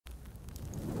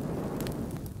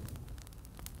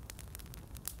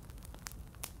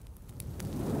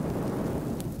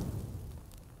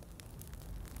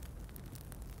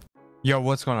Yo,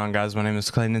 what's going on, guys? My name is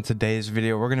Clayton. In today's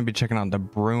video, we're going to be checking out the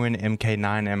BRUEN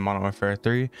MK9 and Modern Warfare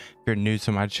 3. If you're new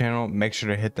to my channel, make sure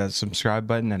to hit that subscribe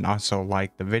button and also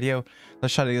like the video.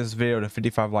 Let's try to get this video to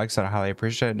 55 likes that I highly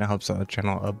appreciate, and it helps out the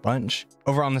channel a bunch.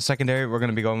 Over on the secondary, we're going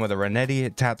to be going with a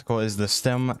Renetti. Tactical is the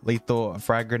stem, lethal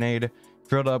frag grenade.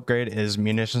 Field upgrade is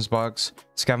munitions box,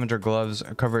 scavenger gloves,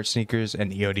 covert sneakers,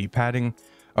 and EOD padding.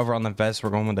 Over on the vest, we're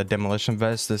going with the demolition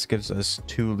vest. This gives us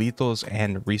 2 lethals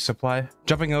and resupply.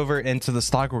 Jumping over into the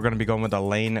stock, we're going to be going with a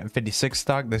lane 56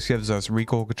 stock. This gives us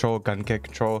recoil control, gun kick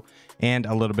control, and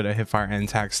a little bit of hipfire and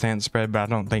tac stance spread, but I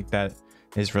don't think that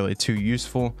is really too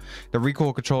useful. The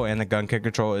recoil control and the gun kick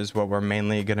control is what we're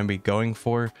mainly going to be going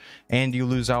for, and you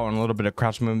lose out on a little bit of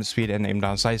crouch movement speed and aim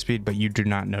down sight speed, but you do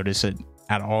not notice it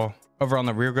at all. Over on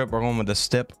the rear grip, we're going with the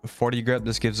STIP 40 grip.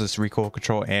 This gives us recoil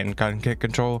control and gun kick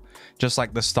control. Just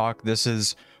like the stock, this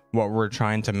is what we're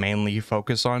trying to mainly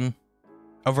focus on.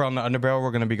 Over on the underbarrel,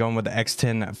 we're going to be going with the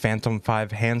X10 Phantom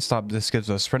 5 hand stop. This gives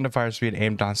us sprint to fire speed,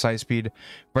 aim down sight speed,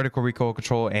 vertical recoil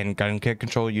control, and gun kick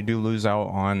control. You do lose out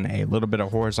on a little bit of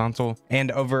horizontal.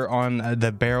 And over on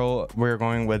the barrel, we're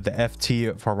going with the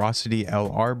FT Ferocity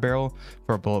LR barrel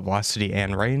for bullet velocity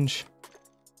and range.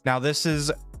 Now, this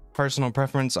is personal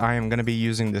preference. I am going to be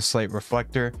using the slate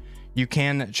reflector. You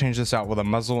can change this out with a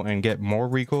muzzle and get more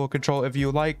recoil control if you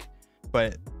like,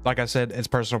 but like I said, it's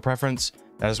personal preference.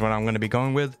 That is what I'm going to be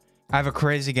going with. I have a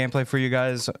crazy gameplay for you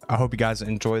guys. I hope you guys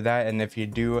enjoy that, and if you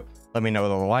do, let me know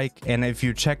with a like. And if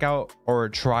you check out or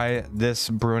try this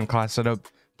BRUEN class setup,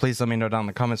 please let me know down in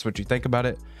the comments what you think about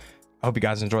it. I hope you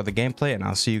guys enjoy the gameplay, and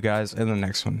I'll see you guys in the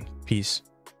next one. Peace.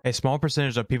 A small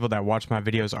percentage of people that watch my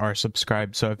videos are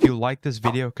subscribed, so if you like this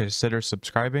video, consider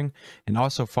subscribing, and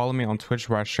also follow me on Twitch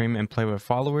where I stream and play with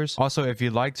followers. Also, if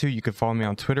you'd like to, you can follow me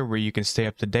on Twitter where you can stay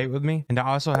up to date with me, and I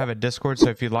also have a Discord,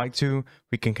 so if you'd like to,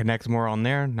 we can connect more on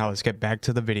there. Now let's get back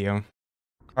to the video. All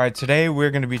right, today we're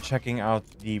going to be checking out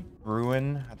the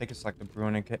BRUEN. I think it's like the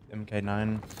BRUEN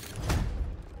MK9.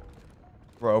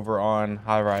 We're over on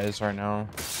high rise right now.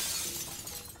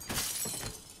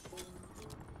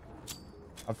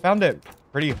 I found it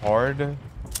pretty hard.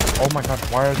 Oh my god,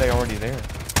 why are they already there?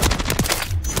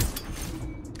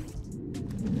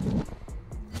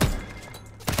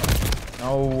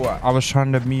 No, I was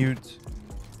trying to mute.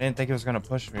 I didn't think it was gonna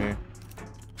push me.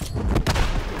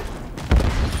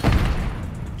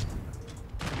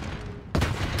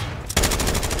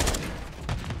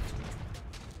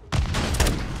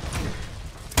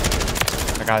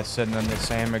 The guy's sitting in the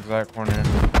same exact corner.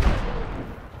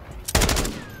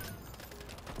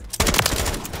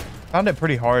 Found it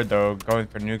pretty hard though going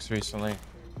for nukes recently.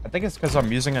 I think it's because I'm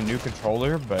using a new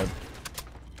controller, but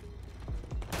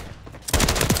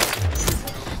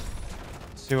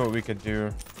let's see what we could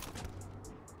do.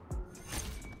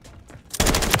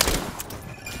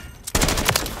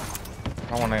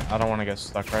 I don't want to get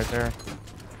stuck right there.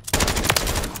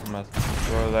 I'm gonna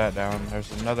throw that down. There's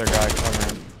another guy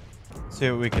coming. Let's see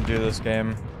what we can do this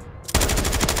game.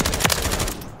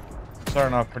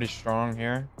 Starting off pretty strong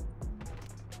here.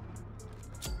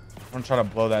 I'm gonna try to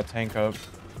blow that tank up.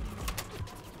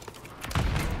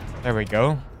 There we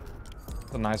go.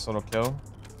 That's a nice little kill.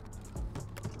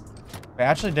 I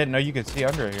actually didn't know you could see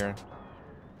under here.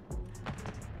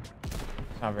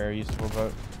 It's not very useful,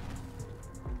 but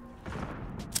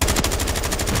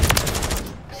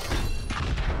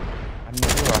I knew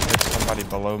I hit somebody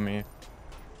below me.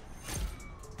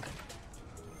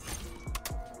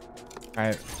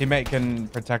 Alright, teammate can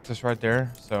protect us right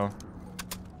there, so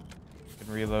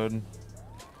reload.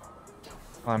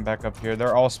 Climb back up here.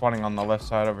 They're all spawning on the left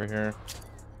side over here.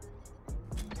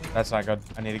 That's not good.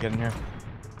 I need to get in here.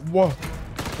 Whoa,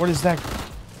 what is that?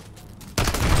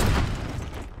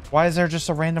 Why is there just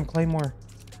a random claymore?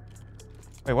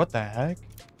 Wait, what the heck?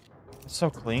 It's so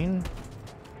clean.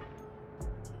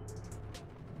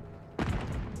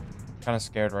 Kind of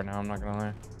scared right now, I'm not gonna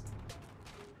lie.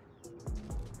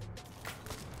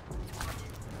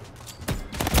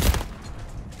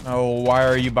 Oh, why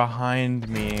are you behind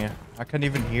me? I couldn't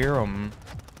even hear him.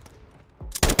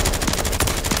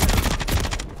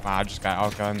 Wow, I just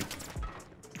got outgunned.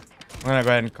 I'm gonna go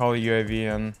ahead and call a UAV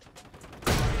in.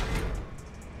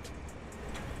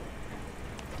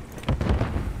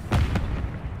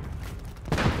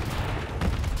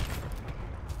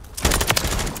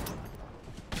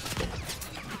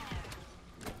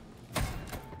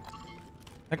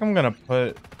 I think I'm gonna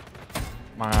put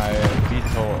my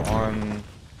VTOL on.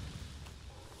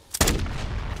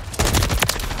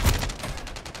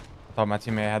 I thought my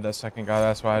teammate had that second guy,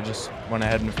 that's why I just went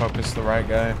ahead and focused the right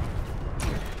guy.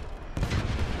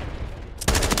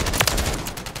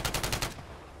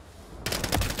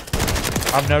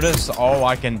 I've noticed all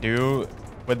I can do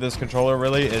with this controller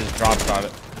really is drop shot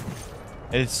it.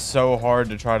 It's so hard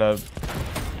to try to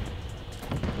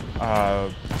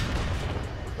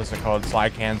what's it called,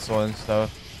 slide cancel and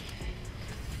stuff.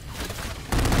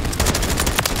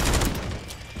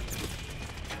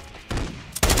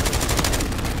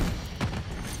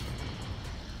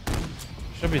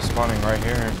 Should be spawning right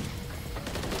here.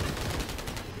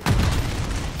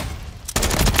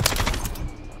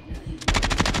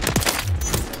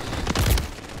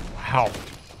 Wow.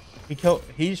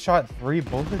 He shot 3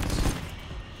 bullets.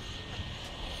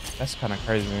 That's kind of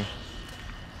crazy.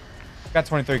 Got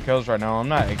 23 kills right now. I'm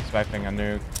not expecting a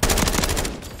nuke.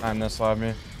 Not in this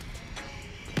lobby.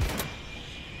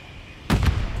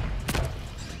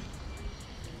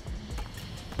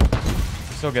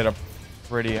 Still get a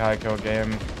pretty high kill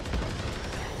game.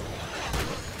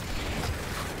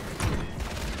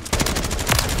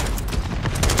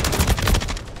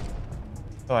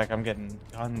 I feel like I'm getting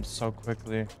gunned so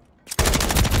quickly.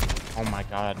 Oh my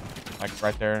god. Like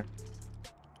right there.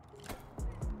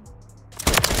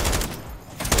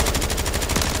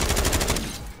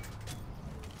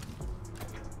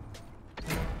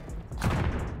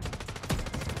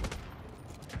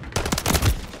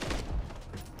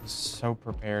 So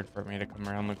prepared for me to come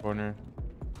around the corner.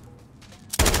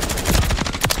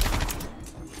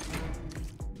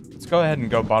 Let's go ahead and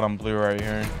go bottom blue right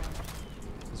here.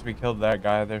 Since we killed that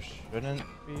guy, there shouldn't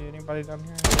be anybody down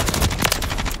here.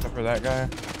 Except for that guy.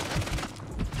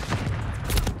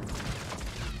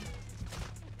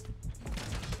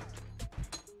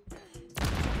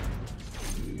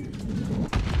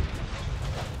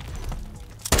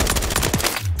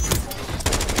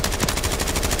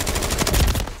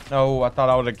 No, I thought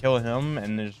I would have killed him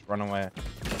and just run away.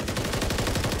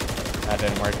 That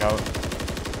didn't work out.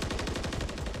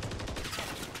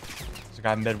 There's a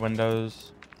guy mid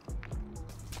windows.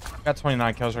 Got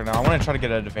 29 kills right now. I want to try to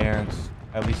get an advance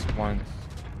at least once.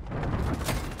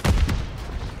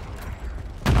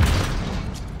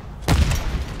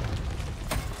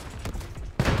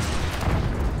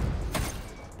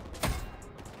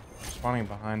 Spawning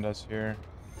behind us here.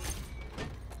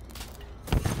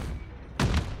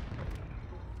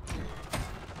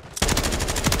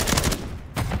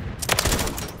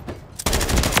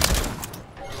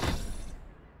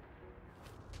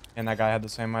 And that guy had the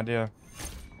same idea.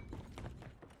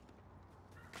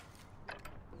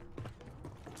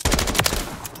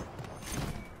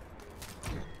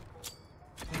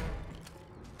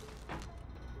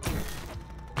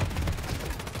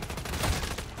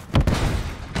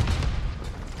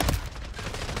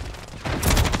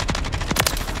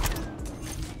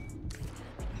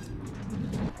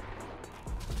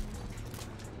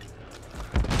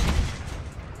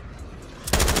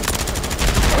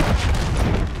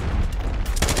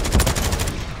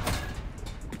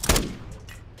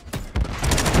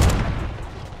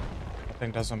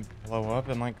 Thing doesn't blow up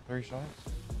in like 3 shots.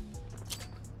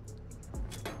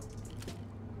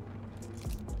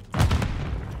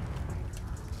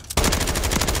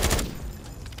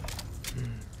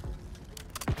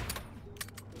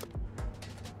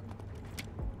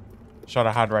 Try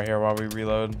to hide right here while we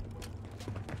reload.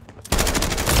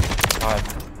 God,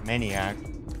 maniac.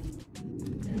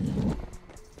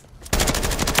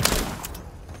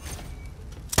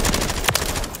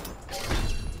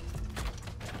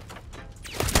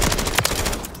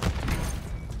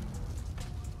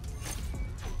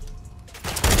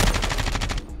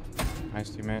 Nice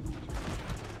teammate.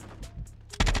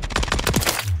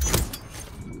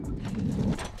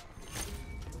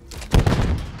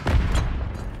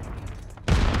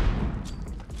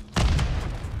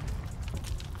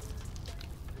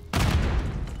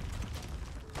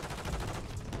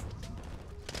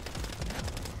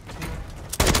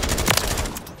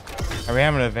 We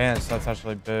haven't advanced. That's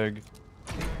actually big.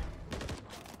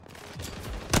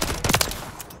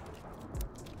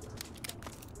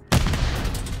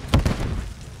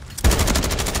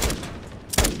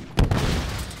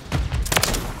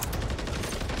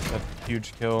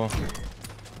 Huge kill.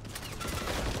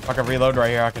 If I can reload right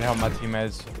here, I can help my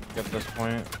teammates get this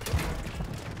point.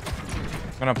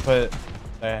 I'm gonna put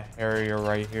the Harrier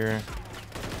right here.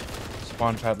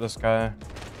 Spawn trap this guy.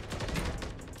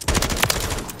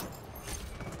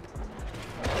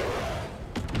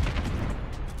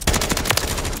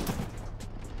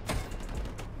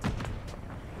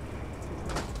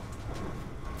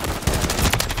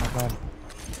 Oh my god.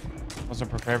 Wasn't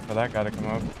prepared for that guy to come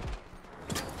up.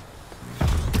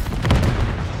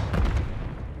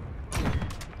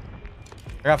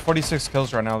 I got 46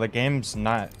 kills right now. The game's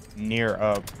not near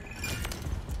up.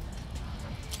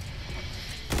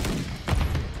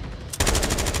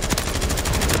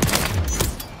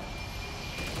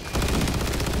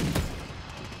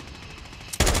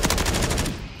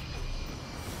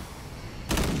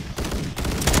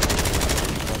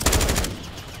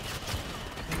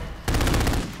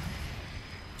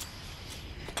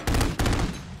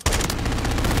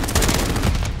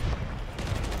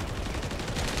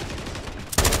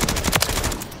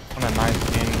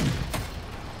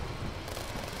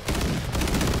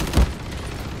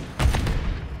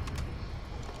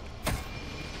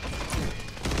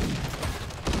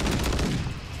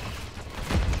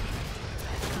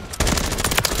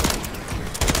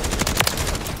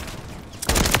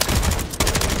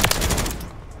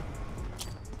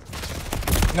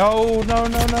 No, no,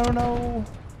 no, no, no.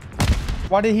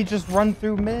 Why did he just run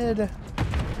through mid? It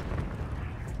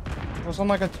was on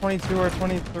like a 22 or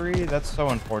 23. That's so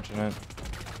unfortunate.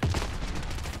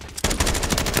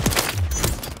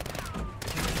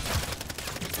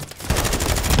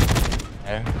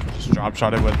 Okay, just drop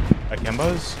shot it with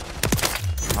akimbos.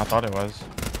 I thought it was.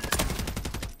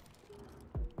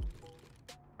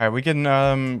 All right, we can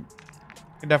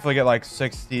definitely get like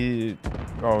 60.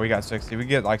 Oh, we got 60. We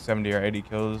get like 70 or 80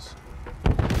 kills.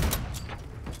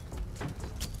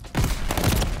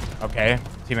 Okay,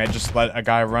 teammate just let a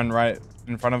guy run right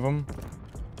in front of him.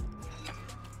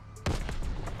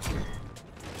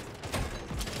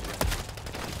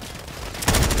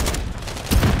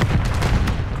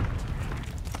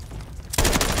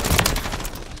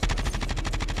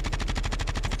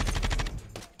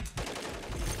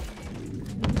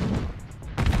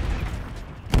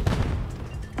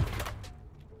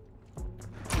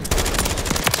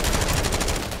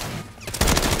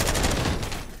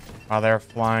 Oh, they're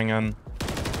flying in.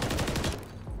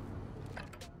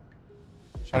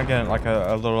 Trying to get like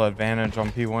a little advantage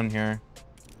on P1 here.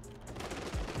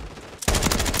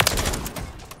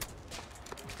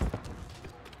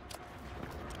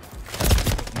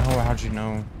 No, how'd you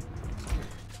know?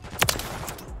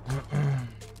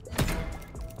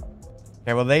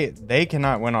 Okay, well they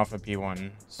cannot win off of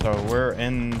P1, so we're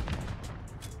in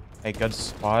a good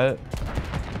spot,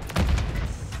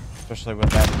 especially with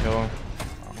that kill.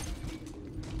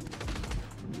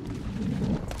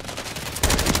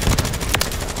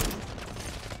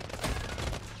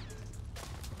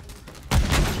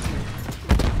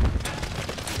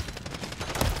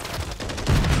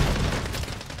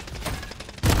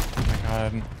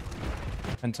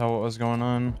 Couldn't tell what was going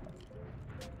on.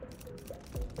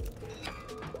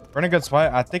 We're in a good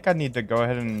spot. I think I need to go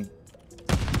ahead and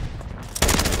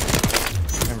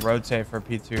rotate for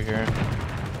P2 here.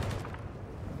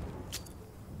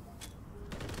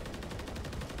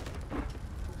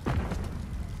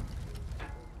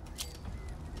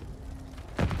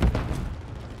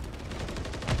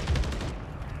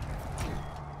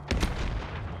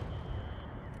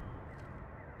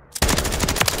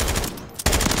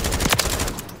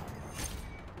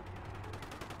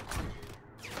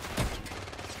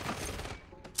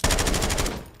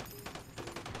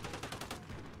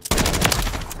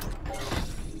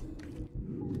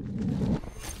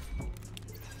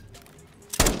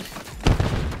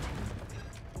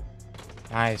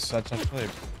 Nice, that's actually...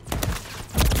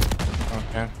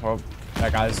 Okay, well,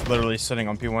 that guy's literally sitting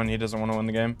on P1. He doesn't want to win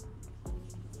the game.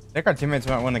 I think our teammates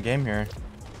might win the game here.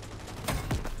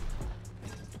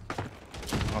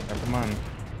 Okay, come on.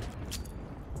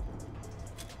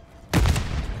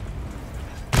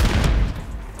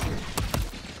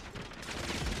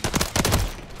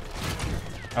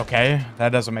 Okay, that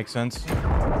doesn't make sense.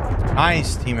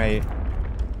 Nice, teammate.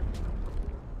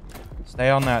 Stay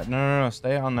on that. No,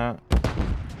 stay on that.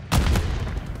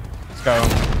 Let's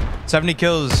go. 70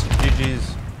 kills.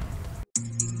 GG's.